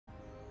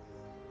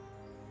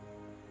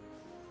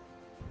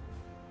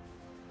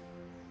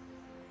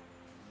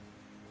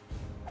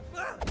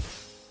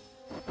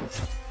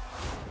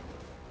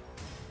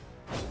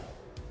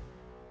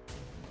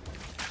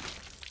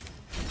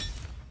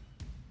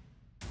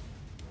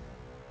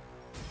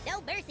No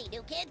mercy,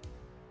 new kid.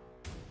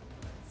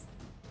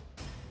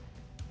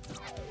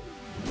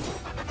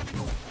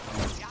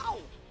 Ow!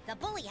 The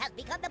bully has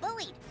become the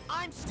bullied.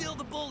 I'm still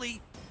the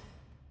bully.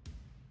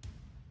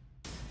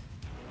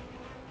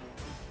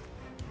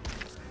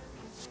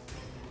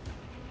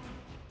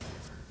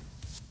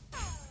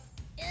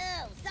 Ew,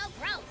 so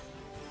gross.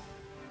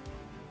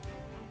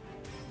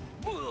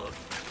 Ugh.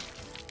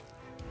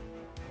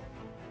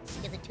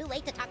 Is it too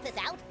late to talk this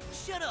out?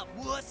 Shut up,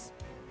 wuss.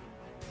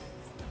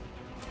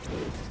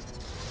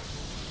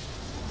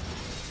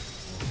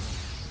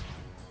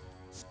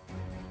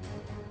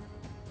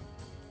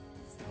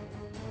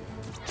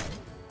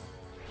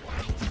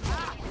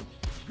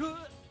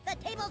 The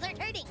tables are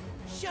turning.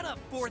 Shut up,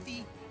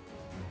 Fourthy.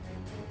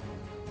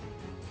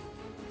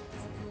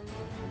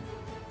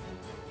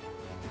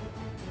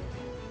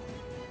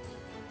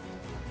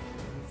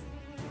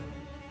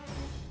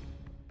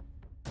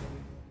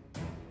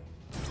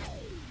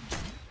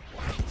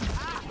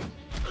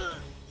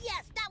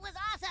 Yes, that was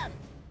awesome.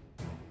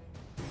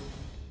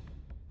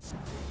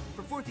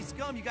 For Fourthy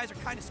Scum, you guys are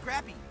kind of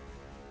scrappy.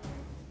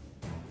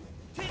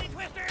 Titty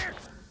twister!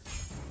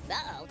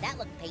 Uh-oh, that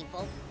looked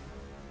painful.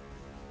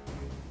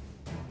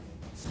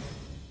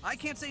 I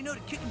can't say no to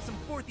kicking some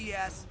Fourthy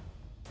ass.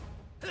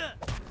 Huh.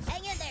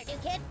 Hang in there, new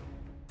kid.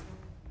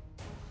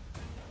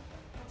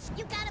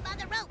 You got him on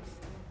the ropes.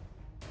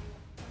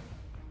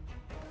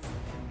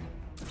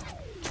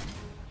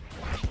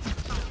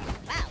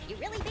 Wow, you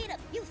really beat him.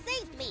 You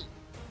saved me.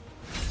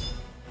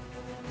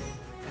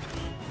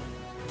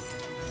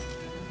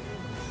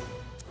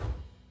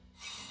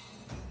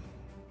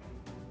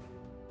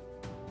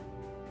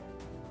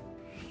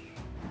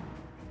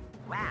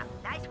 Wow,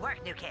 nice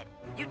work, new kid.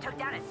 You took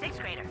down a 6th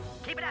grader.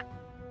 Keep it up.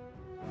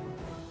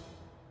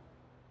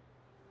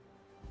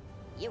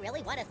 You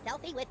really want a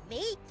selfie with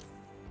me?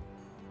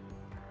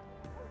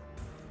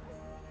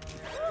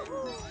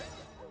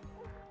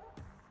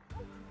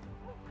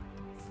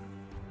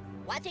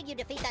 Watching you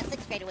defeat that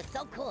 6th grader was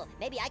so cool.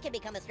 Maybe I can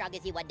become as strong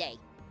as you one day.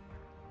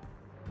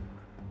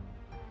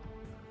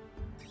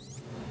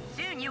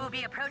 Soon you will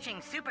be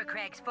approaching Super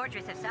Craig's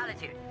Fortress of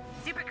Solitude.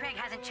 Super Craig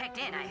hasn't checked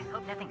in. I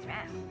hope nothing's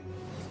wrong.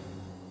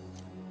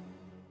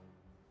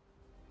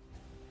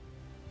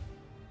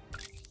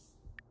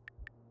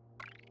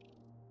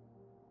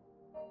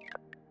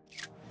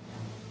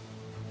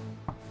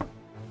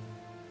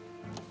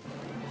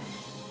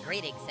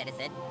 Greetings,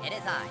 citizen. It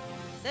is I,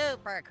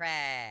 Super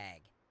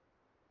Craig.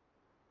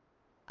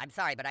 I'm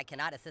sorry, but I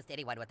cannot assist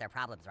anyone with their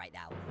problems right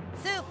now.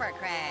 Super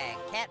Craig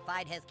can't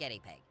find his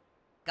guinea pig.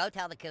 Go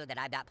tell the coon that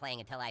I'm not playing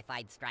until I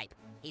find Stripe.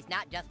 He's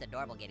not just a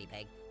normal guinea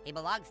pig. He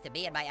belongs to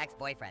me and my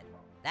ex-boyfriend.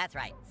 That's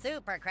right,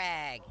 Super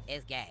Craig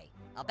is gay.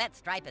 I'll bet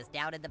Stripe is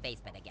down in the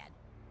basement again.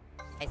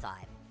 I saw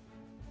it.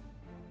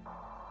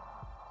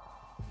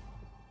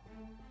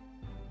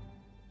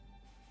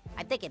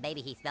 I'm thinking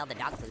maybe he smelled the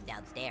dog food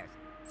downstairs.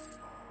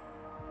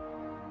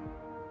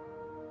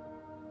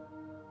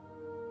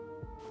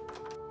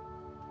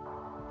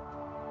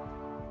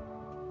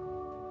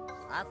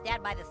 I'll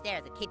stand by the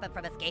stairs and keep him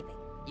from escaping.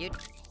 You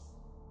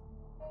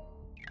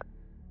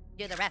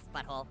do the rest,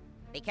 butthole.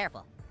 Be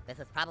careful. This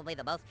is probably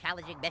the most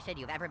challenging mission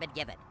you've ever been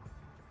given.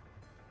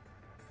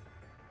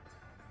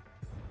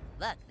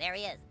 Look, there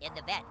he is, in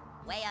the vent,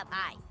 way up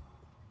high.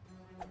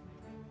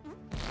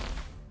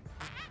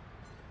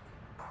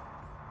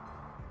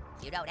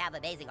 You don't have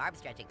amazing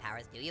arm-stretching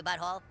powers, do you,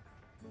 butthole?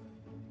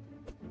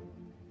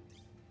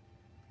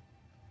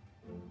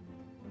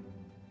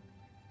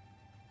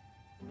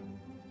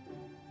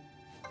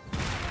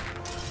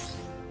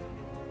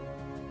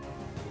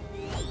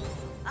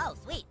 Oh,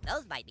 sweet.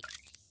 Those might be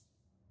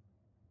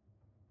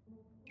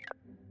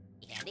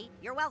handy.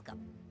 You're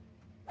welcome.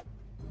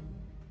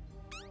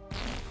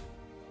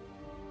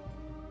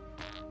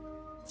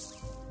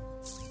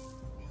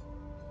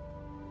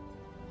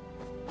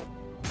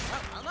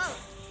 Oh,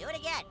 almost. Do it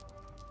again.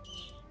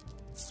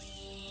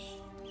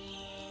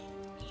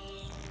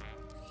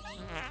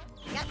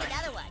 Got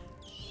another one.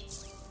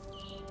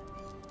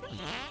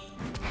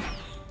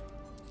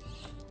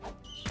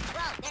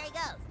 Whoa, there he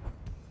goes.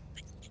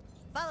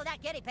 Follow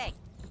that guinea pig.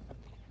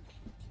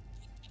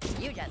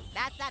 You just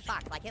smashed that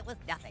box like it was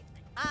nothing.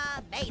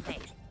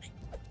 Amazing.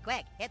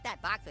 Quick, hit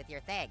that box with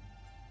your thing.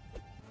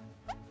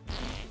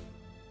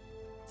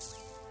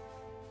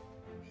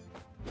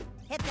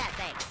 Hit that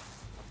thing.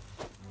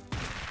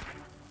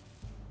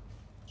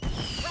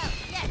 Well,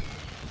 shit.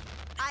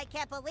 I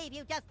can't believe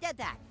you just did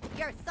that.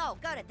 You're so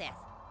good at this.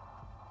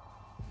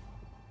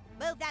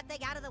 Move that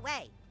thing out of the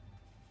way.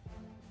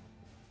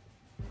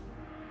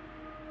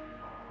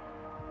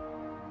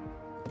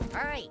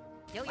 Hurry!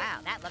 Wow,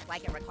 that looked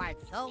like it required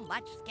so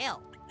much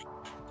skill.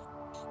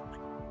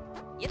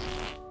 Yep.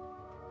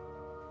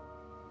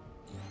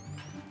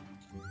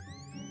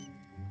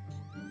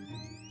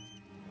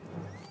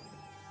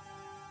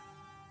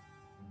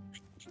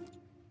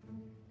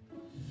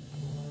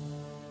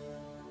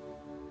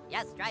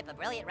 Yes, Stripe, a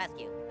brilliant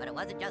rescue. But it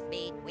wasn't just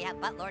me. We have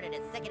Buttlord and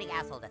his sickening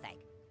asshole to thank.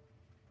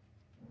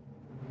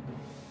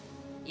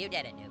 You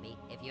did it, newbie.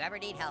 If you ever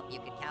need help, you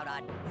can count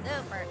on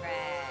Super Craig.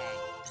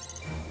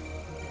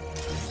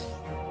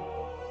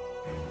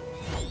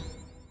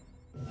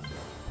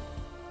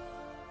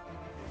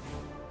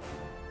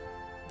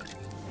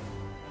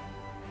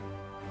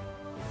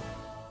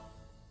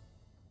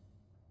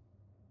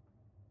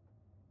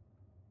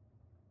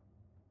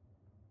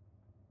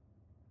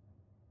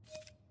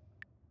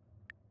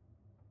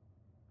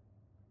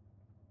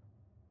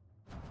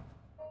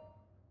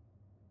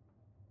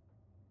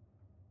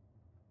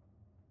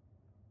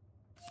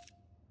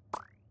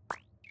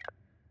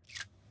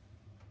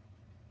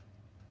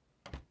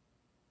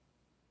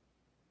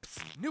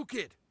 New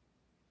kid!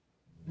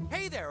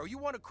 Hey there, are you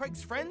one of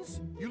Craig's friends?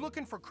 You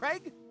looking for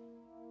Craig?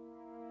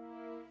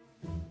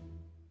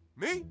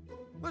 Me?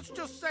 Let's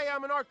just say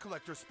I'm an art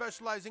collector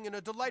specializing in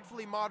a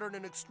delightfully modern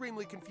and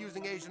extremely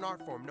confusing Asian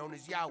art form known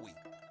as yaoi.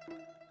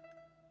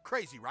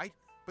 Crazy, right?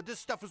 But this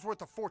stuff is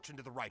worth a fortune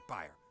to the right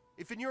buyer.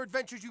 If in your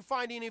adventures you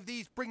find any of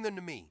these, bring them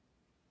to me.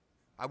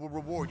 I will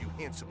reward you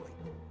handsomely.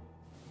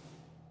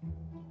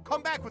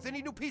 Come back with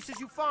any new pieces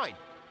you find.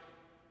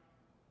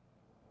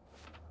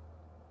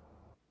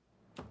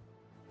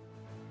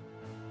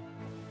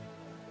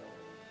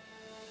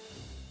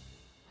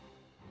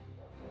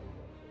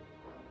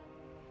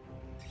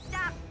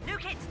 Stop! New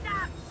kid,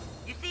 stop!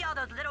 You see all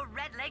those little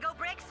red Lego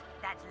bricks?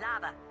 That's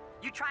lava.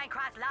 You try and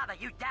cross lava,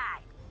 you die.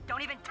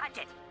 Don't even touch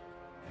it.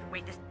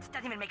 Wait, this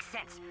doesn't even make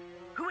sense.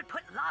 Who would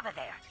put lava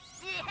there?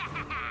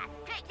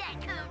 Take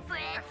that, Coon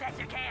friend!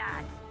 Professor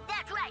Chaos!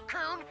 That's right,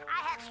 Coon.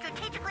 I have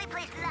strategically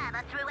placed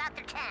lava throughout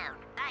the town.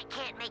 I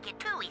can't make it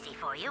too easy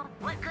for you.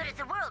 What good is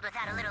the world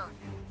without a little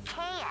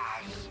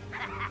chaos?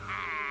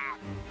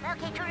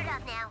 Okay, turn it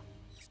off now.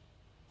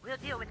 We'll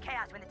deal with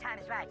chaos when the time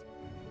is right.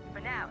 For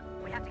now,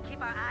 we have to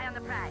keep our eye on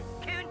the prize.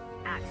 Coon,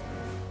 out.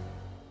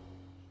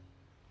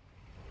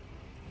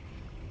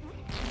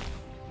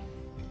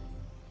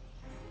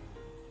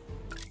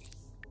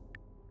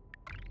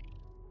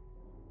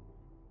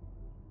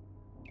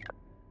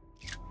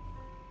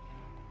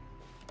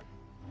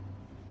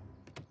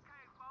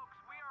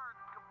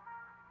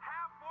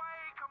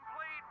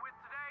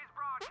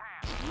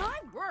 My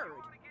word!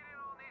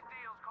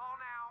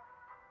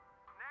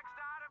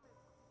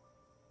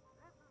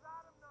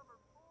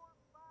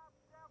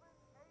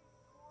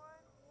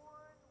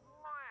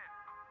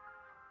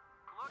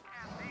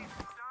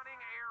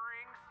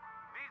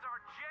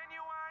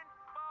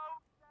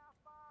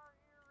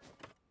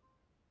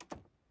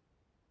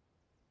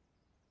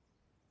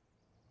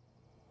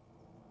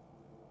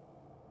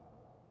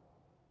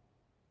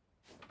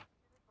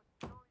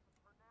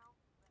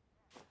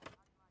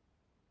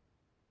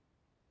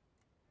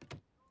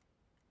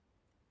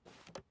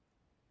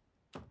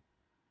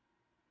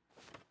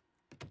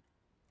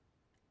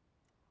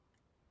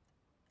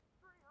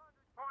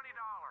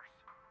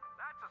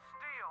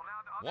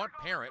 What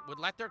parent would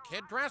let their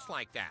kid dress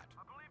like that?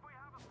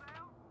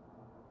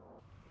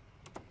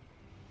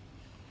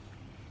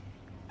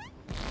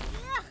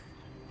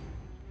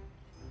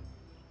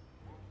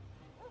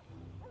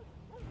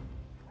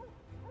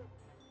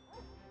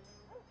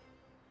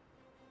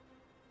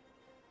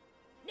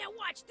 Now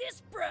watch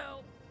this,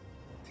 bro!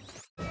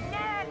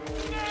 Ned!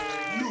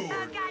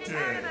 I've got it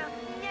out of him!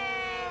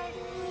 Ned!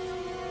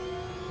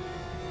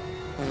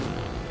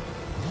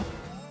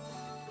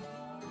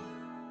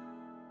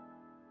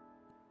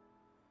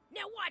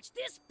 Now watch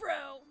this,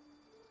 bro!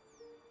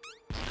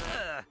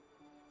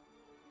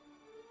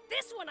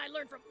 This one I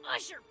learned from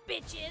Usher,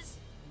 bitches!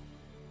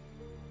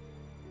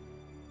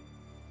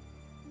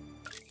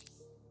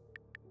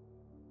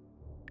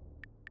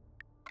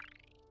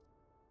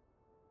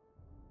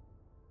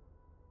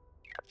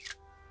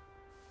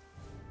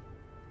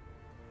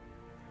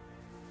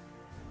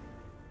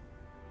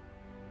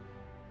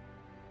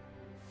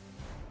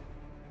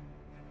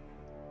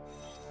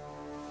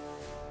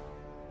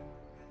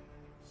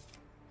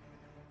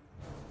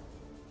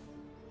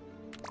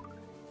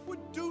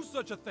 Would do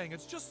such a thing.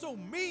 It's just so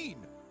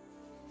mean.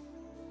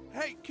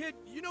 Hey, kid,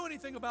 you know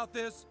anything about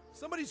this?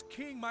 Somebody's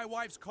keying my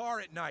wife's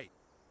car at night.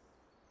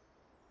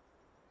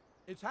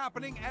 It's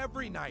happening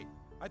every night.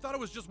 I thought it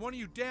was just one of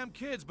you damn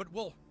kids, but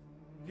well,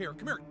 here,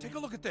 come here, take a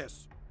look at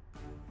this.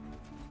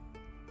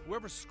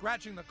 Whoever's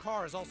scratching the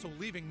car is also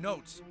leaving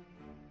notes.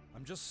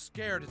 I'm just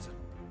scared it's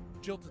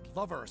a jilted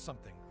lover or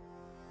something.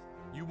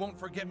 You won't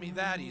forget me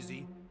that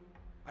easy.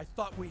 I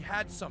thought we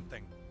had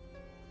something.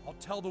 I'll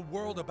tell the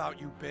world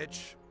about you,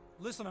 bitch.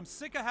 Listen, I'm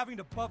sick of having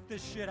to buff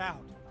this shit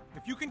out.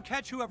 If you can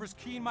catch whoever's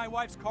keying my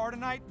wife's car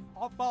tonight,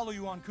 I'll follow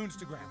you on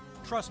Coonstagram.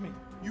 Trust me,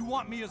 you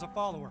want me as a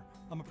follower.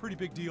 I'm a pretty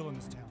big deal in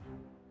this town.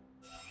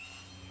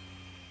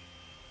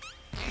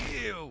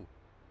 Ew!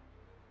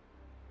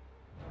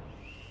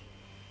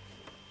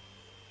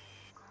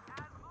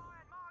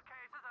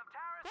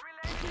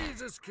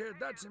 Jesus, kid,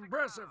 that's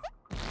impressive.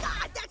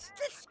 God, that's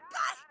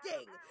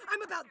disgusting!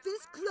 I'm about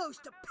this close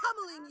to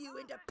pummeling you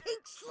into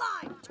pink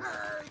slime,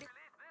 turd!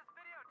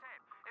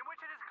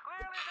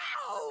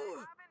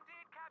 Ow!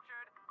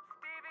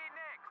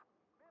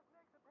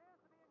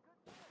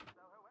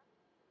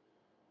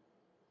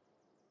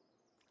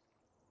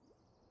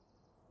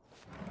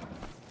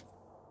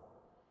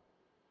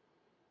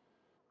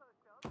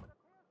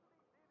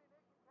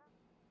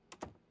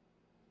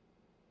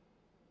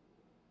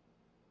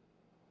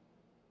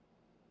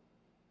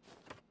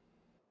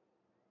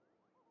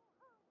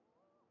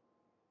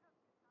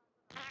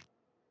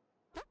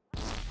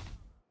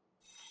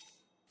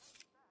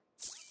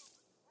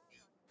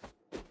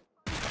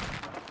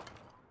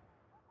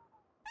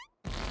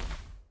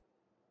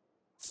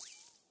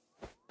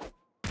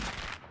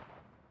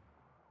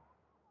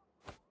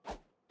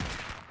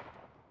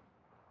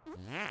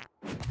 Available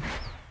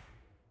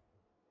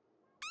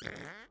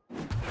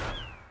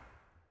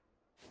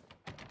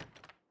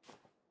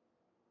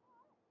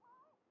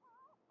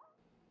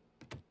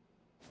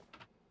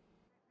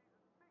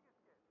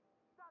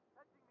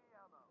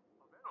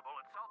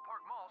at South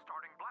Park Mall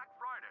starting Black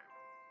Friday.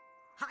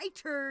 Hi,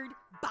 turd.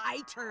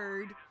 Bye,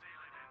 turd.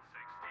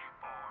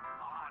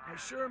 I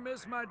sure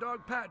miss my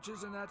dog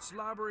Patches and that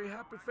slobbery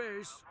happy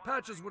face.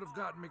 Patches would have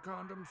gotten me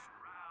condoms.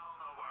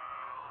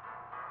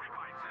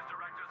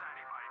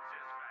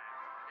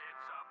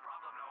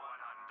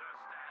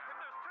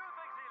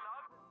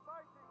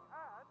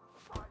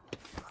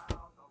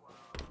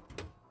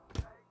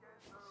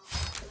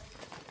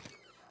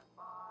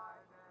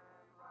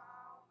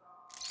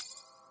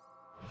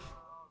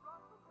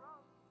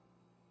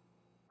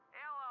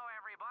 Hello,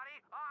 everybody.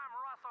 I'm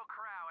Russell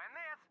Crowe, and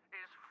this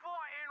is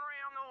Fighting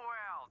Around the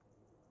World.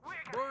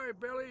 We're gonna... Boy,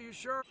 Billy, you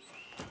sure?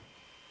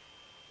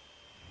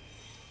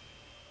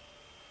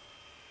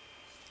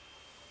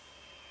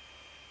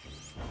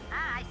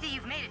 Ah, I see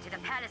you've made it to the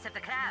Palace of the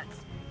Clouds.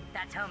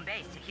 That's home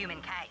base to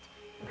Human Kite.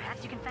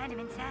 Perhaps you can find him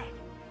inside.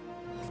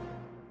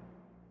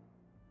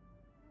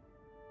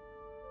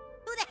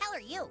 Who the hell are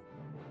you?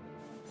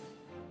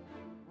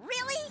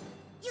 Really?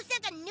 You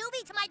sent a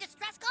newbie to my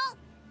distress call?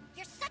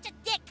 You're such a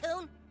dick,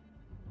 Coon.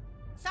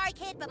 Sorry,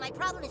 kid, but my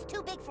problem is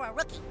too big for a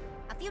rookie.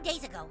 A few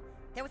days ago,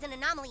 there was an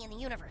anomaly in the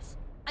universe.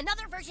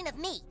 Another version of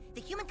me,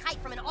 the Human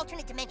Kite from an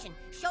alternate dimension,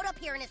 showed up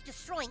here and is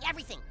destroying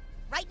everything.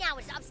 Right now,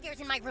 it's upstairs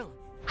in my room.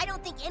 I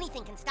don't think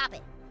anything can stop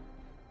it.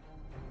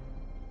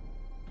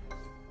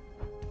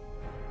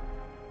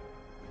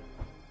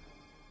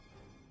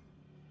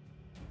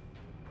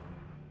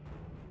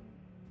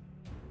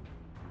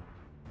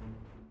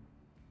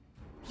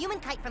 Human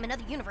Kite from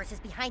another universe is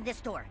behind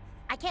this door.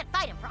 I can't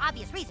fight him for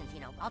obvious reasons, you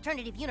know,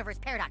 alternative universe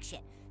paradox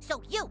shit.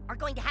 So you are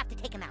going to have to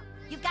take him out.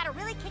 You've got to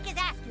really kick his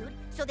ass, dude,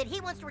 so that he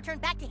wants to return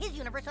back to his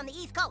universe on the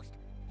East Coast.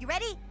 You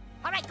ready?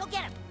 All right, go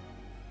get him.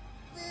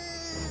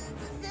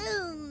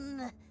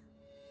 Zoom.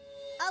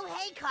 Oh,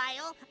 hey,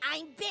 Kyle.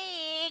 I'm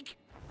big.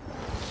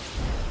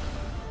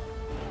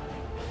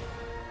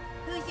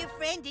 Who's your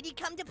friend? Did he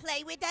come to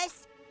play with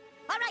us?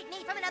 All right,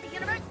 me from another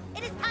universe.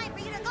 It is time for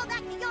you to go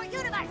back to your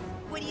universe.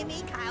 What do you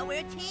mean, Kyle?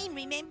 We're a team,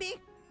 remember?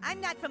 I'm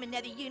not from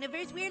another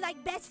universe. We're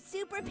like best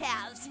super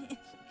pals.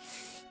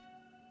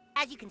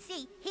 As you can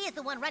see, he is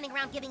the one running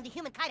around giving the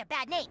Human Kite a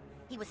bad name.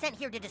 He was sent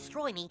here to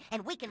destroy me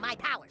and weaken my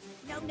powers.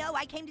 No,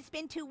 I came to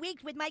spend 2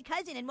 weeks with my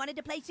cousin and wanted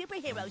to play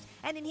superheroes.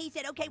 And then he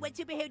said, okay, what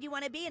superhero do you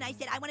want to be? And I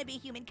said, I want to be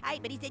Human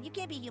Kite. But he said, you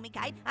can't be Human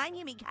Kite. I'm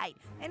Human Kite.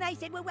 And I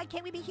said, well, why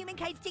can't we be Human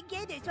Kites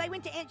together? So I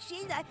went to Aunt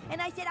Sheila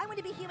and I said, I want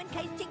to be Human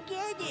Kites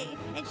together.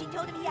 And she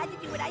told him he had to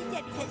do what I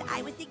said because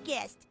I was the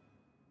guest.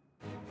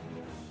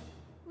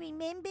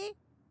 Remember?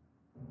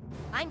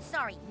 I'm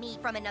sorry, me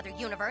from another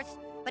universe,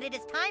 but it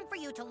is time for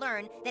you to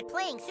learn that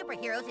playing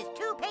superheroes is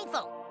too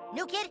painful.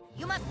 New kid,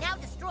 you must now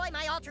destroy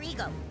my alter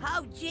ego.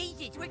 Oh,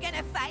 Jesus, we're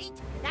gonna fight?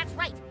 That's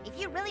right. If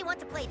you really want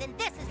to play, then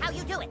this is how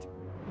you do it.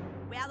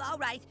 Well, all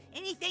right.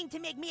 Anything to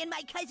make me and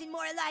my cousin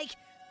more alike.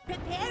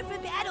 Prepare for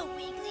battle,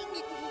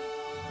 weakling.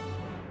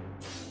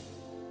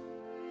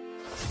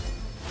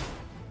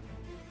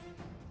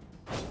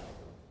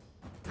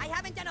 I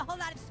haven't done a whole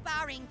lot of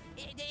sparring.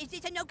 Is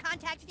this a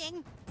no-contact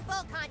thing?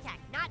 Full contact,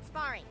 not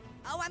sparring.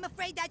 Oh, I'm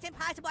afraid that's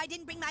impossible. I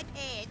didn't bring my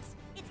pads.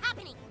 It's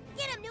happening.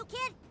 Get him, new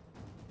kid.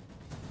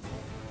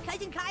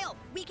 Cousin Kyle,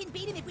 we can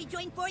beat him if we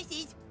join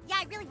forces. Yeah,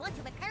 I really want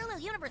to, but parallel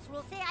universe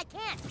rules say I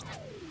can't.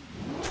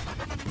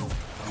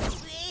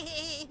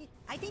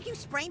 I think you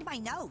sprained my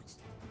nose.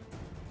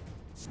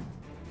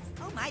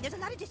 Oh my, there's a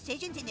lot of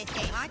decisions in this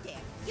game, aren't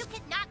there? You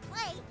could not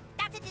play.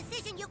 That's a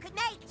decision you could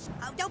make.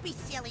 Oh, don't be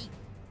silly.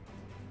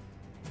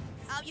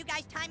 Oh, you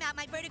guys, time out.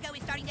 My vertigo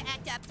is starting to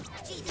act up.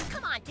 Jesus,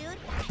 come on, dude.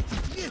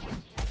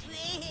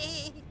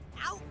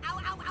 Ow, ow,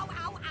 ow, ow,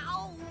 ow,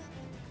 ow.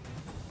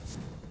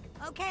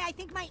 Okay, I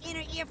think my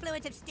inner ear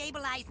fluids have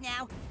stabilized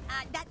now.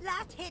 That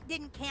last hit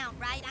didn't count,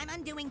 right? I'm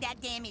undoing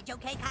that damage,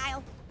 okay,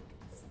 Kyle?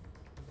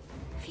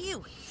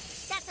 Phew.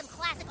 That's some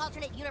classic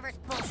alternate universe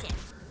bullshit.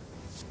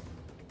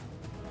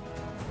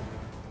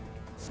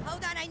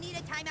 Hold on, I need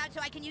a timeout so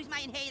I can use my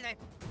inhaler.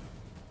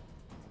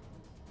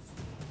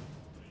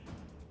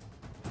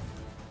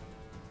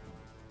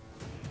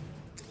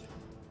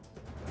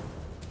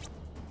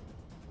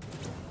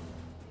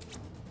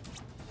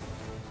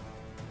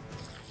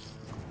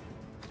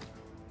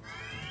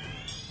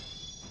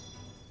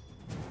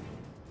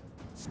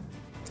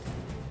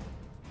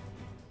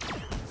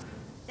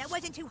 That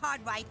wasn't too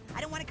hard, right?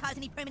 I don't want to cause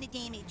any permanent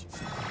damage.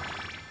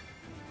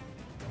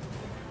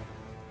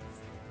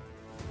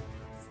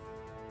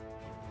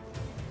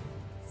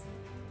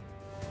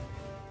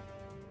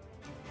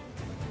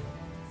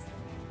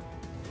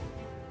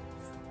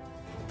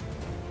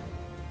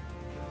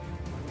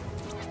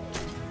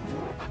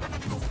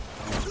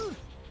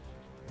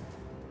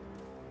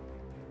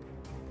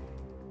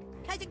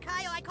 Cousin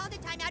Kyle, I called a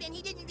timeout and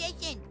he didn't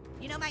listen.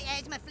 You know my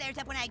asthma flares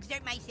up when I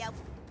exert myself.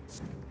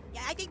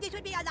 I think this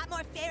would be a lot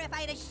more fair if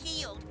I had a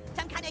shield.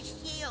 Some kind of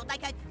shield,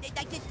 like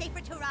the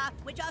Safer Torah,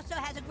 which also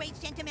has a great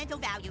sentimental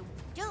value.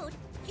 Dude,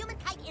 Human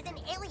Kite is an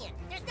alien.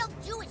 There's no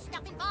Jewish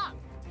stuff involved.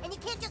 And you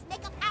can't just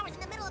make up powers in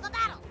the middle of a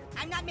battle.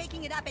 I'm not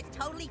making it up. It's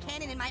totally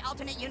canon in my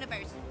alternate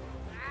universe.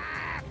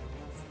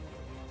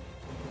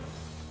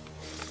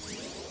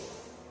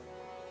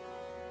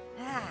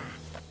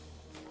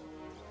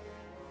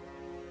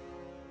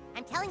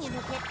 I'm telling you, new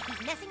kid,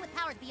 he's messing with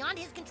powers beyond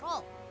his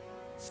control.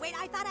 Wait,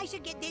 I thought I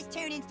should get this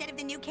turn instead of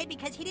the new kid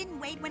because he didn't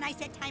wait when I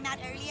said timeout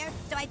earlier,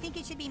 so I think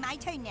it should be my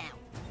turn now.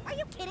 Are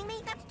you kidding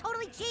me? That's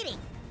totally cheating.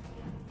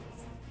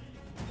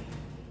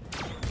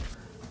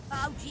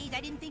 Oh, geez,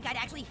 I didn't think I'd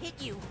actually hit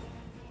you.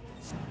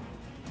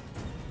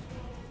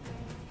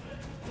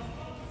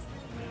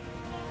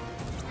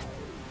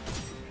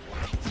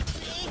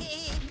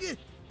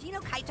 Do you know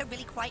kites are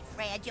really quite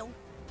fragile?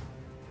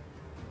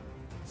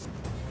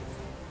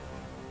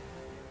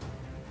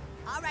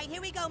 All right,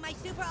 here we go. My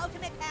super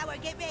ultimate power.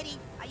 Get ready.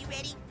 Are you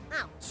ready?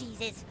 Oh,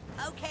 Jesus.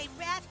 Okay,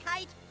 Wrath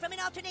Kite from an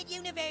alternate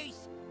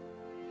universe.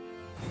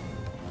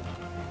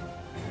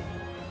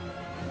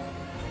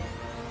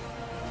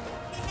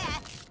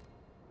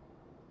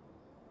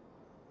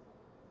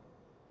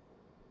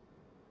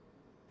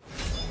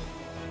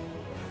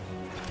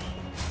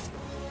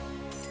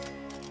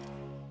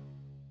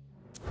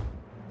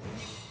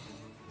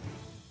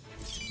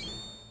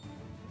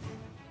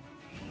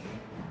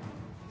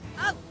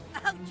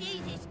 Oh,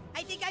 Jesus.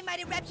 I think I might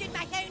have ruptured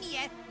my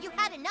hernia. You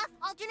had enough,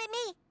 alternate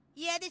me?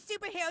 Yeah, the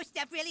superhero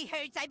stuff really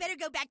hurts. I better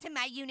go back to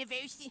my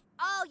universe.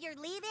 Oh, you're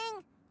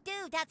leaving?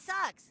 Dude, that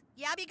sucks.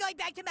 Yeah, I'll be going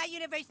back to my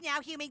universe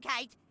now, Human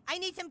Kite. I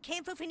need some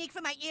Camphorphenique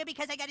for my ear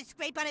because I got a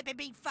scrape on it by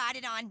being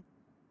farted on.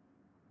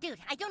 Dude,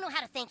 I don't know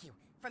how to thank you.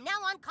 From now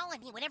on, call on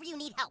me whenever you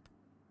need help.